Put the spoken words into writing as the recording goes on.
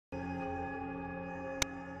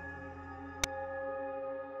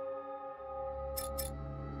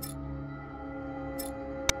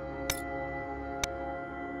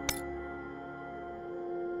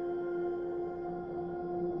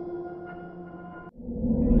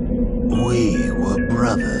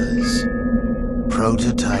brothers,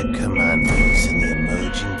 prototype commandos in the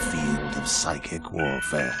emerging field of psychic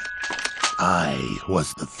warfare. I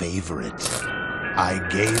was the favorite. I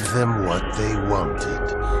gave them what they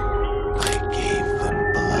wanted. I gave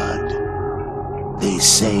them blood. They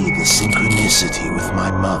say the synchronicity with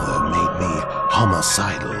my mother made me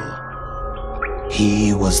homicidal.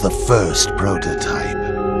 He was the first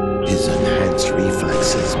prototype. His enhanced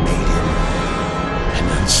reflexes made him an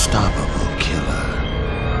unstoppable killer.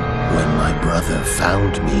 When my brother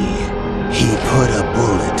found me, he put a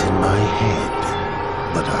bullet in my head,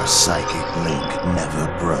 but our psychic link never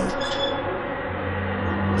broke.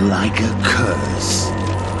 Like a curse,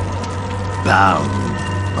 bound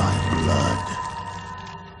by blood.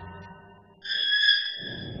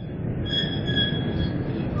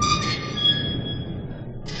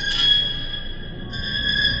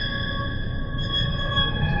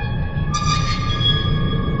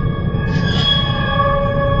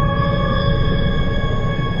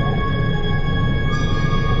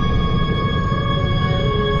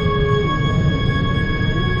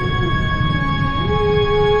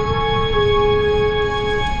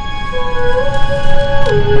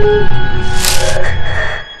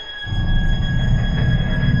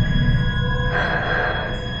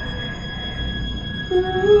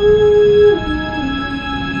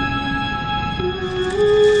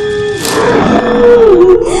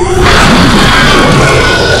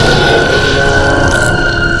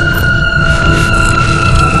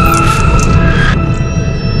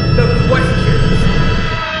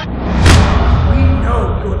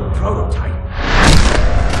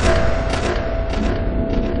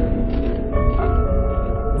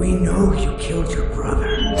 We know you killed your brother.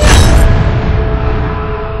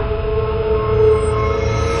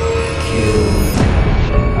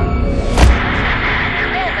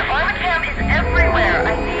 Command, Armacam is everywhere. I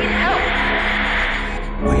need help.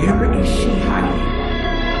 Where is she hiding?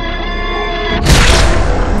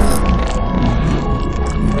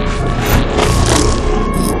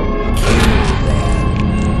 Kill them.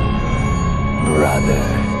 Brother.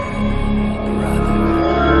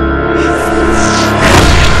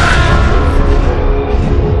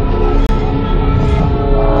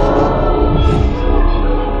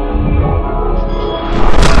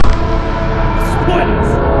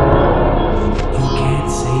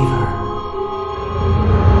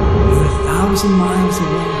 Miles away.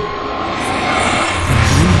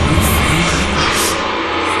 And when we find us,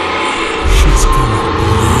 she's gonna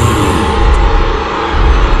bleed.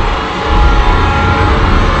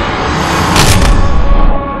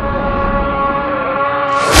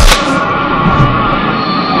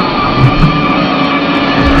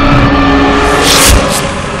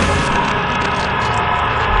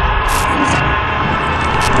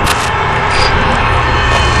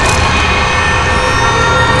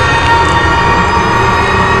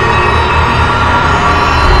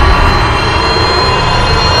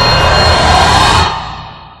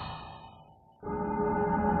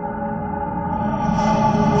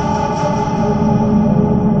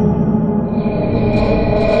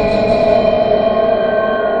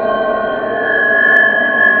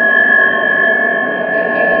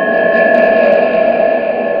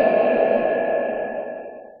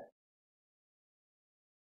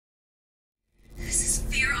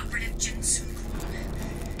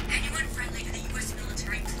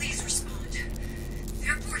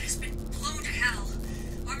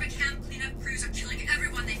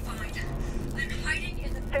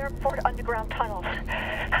 Underground tunnels.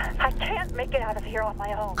 I can't make it out of here on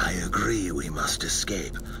my own. I agree we must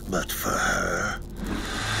escape, but for her...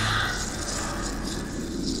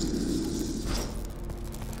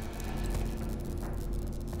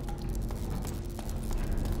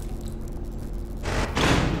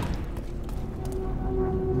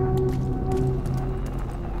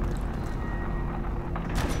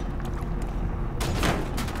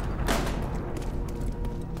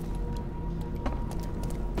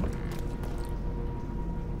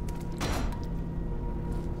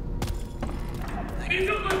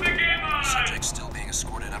 Subject still being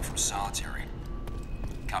escorted up from solitary.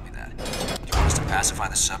 Copy that. Do you want us to pacify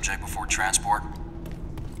the subject before transport?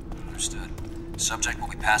 Understood. Subject will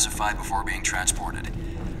be pacified before being transported.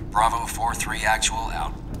 Bravo 4-3 actual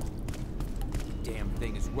out. Damn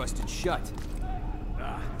thing is rusted shut.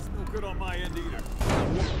 It's no good on my end either.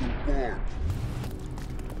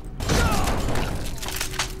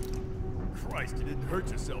 Christ, you didn't hurt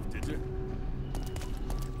yourself, did you?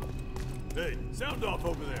 Hey, sound off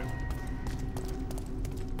over there.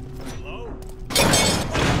 Hello?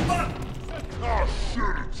 Oh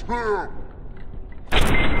shit, it's him!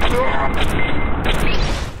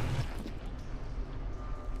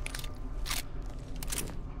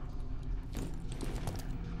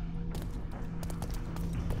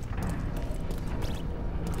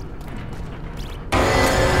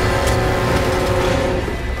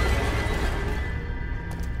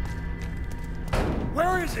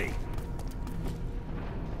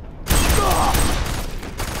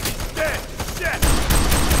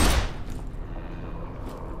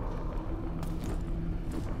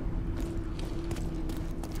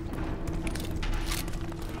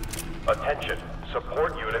 Attention,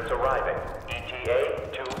 support units arriving. ETA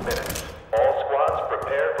 2 minutes. All squads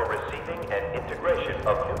prepare for receiving and integration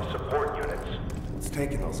of new support units. What's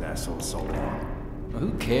taking those assholes so long? Well,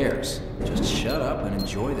 who cares? Just shut up and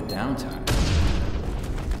enjoy the downtime.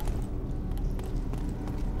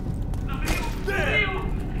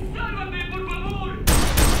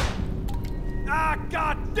 Ah,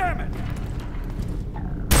 God damn it!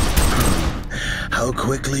 How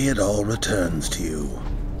quickly it all returns to you.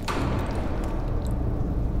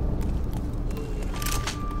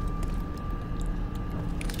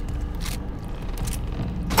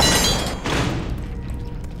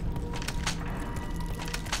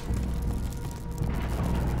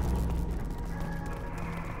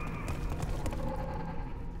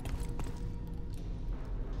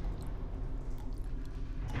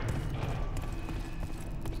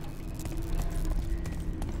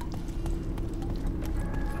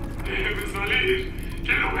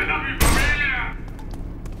 ¡Quiero ver a mi familia!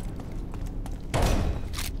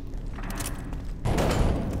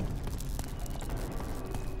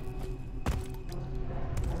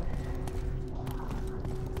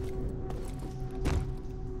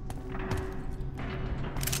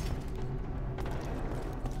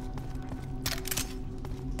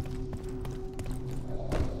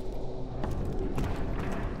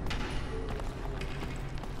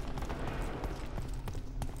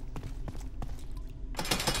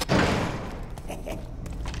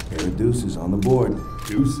 Pair of deuces on the board.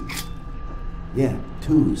 Deuces? Yeah,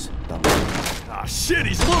 twos. Double. Ah, shit,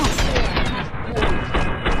 he's loose!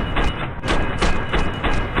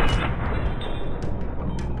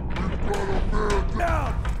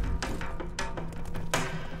 Down!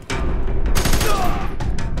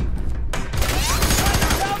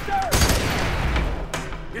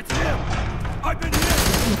 It's him! I've been hit!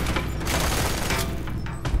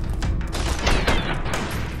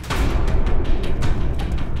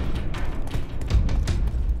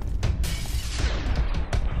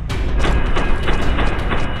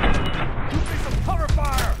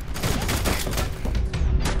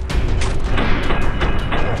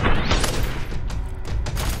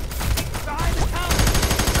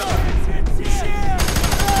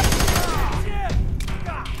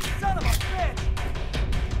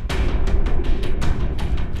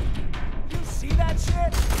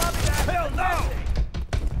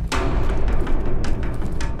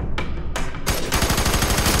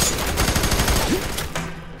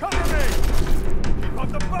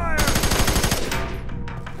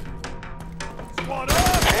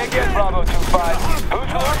 Bravo 2-5.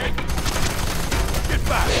 Who's lost? Get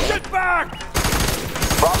back! Get back!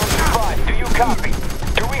 Bravo 2-5, do you copy?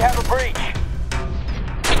 Do we have a breach?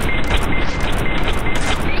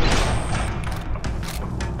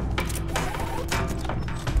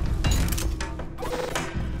 What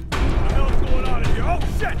the hell's going on in here? Oh,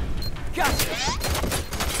 shit! Gotcha!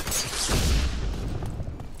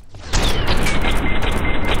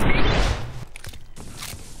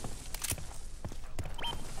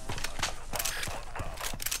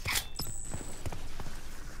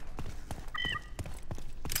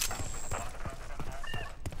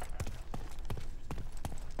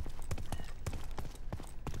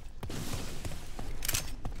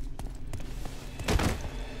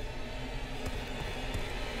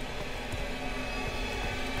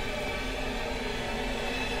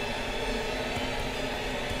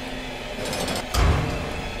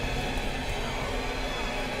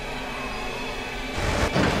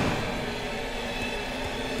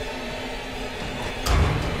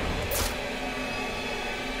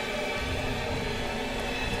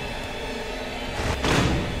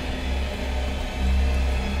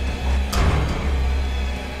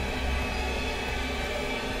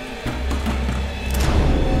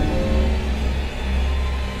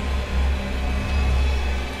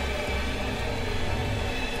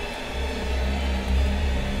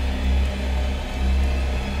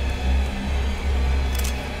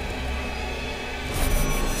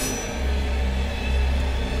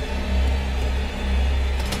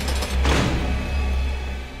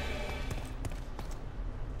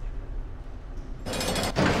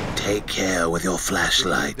 Take care with your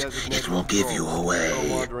flashlight. It will give you away.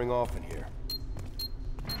 Wandering off in here.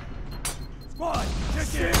 Squad,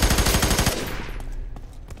 check in!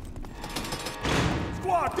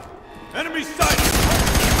 Squad! Enemy sighted!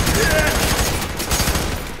 Yeah!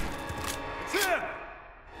 It's him!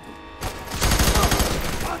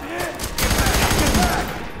 I'm hit! Get back!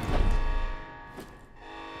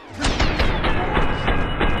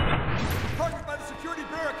 Target by the security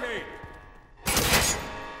barricade!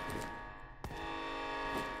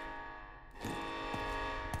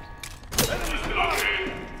 Enemy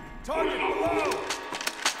spotted! Target!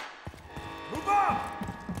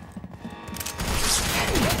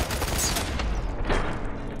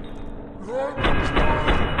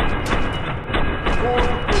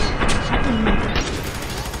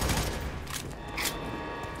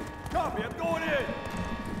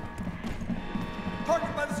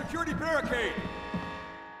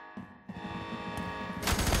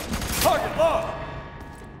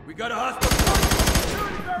 got a hostile.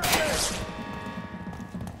 Security barricade!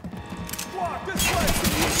 Squad, this way!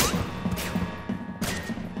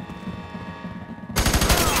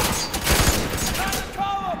 Down the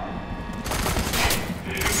column!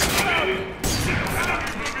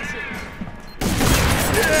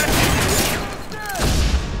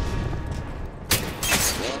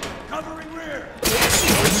 Covering rear!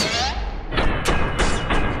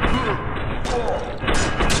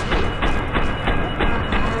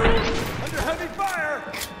 Under heavy fire!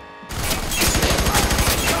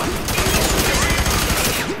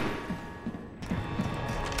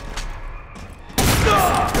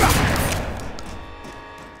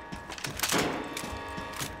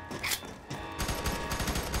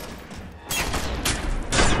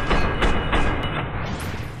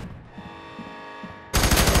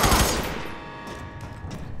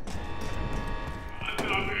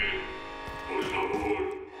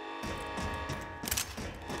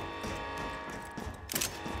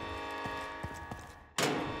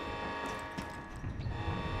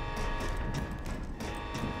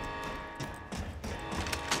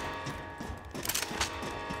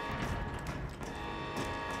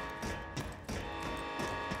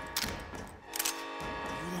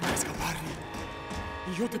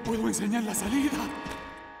 Y yo te puedo enseñar la salida.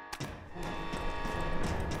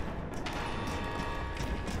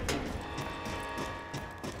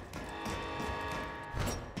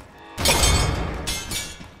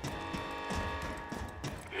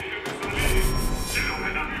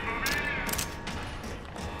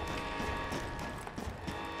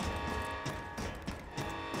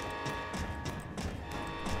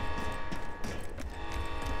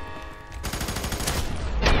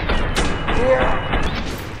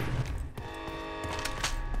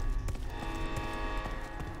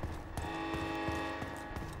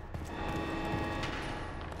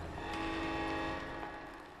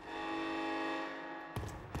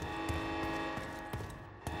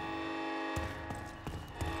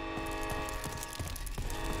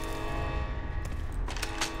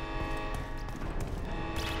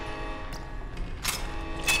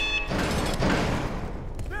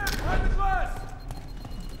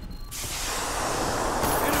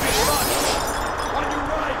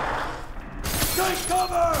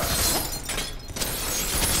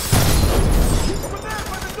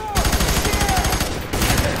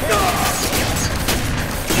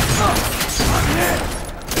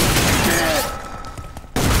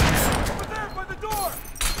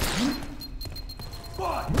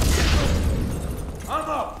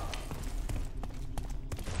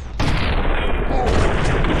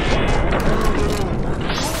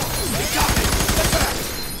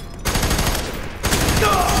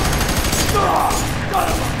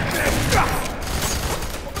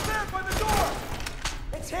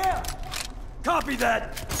 Copy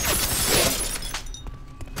that!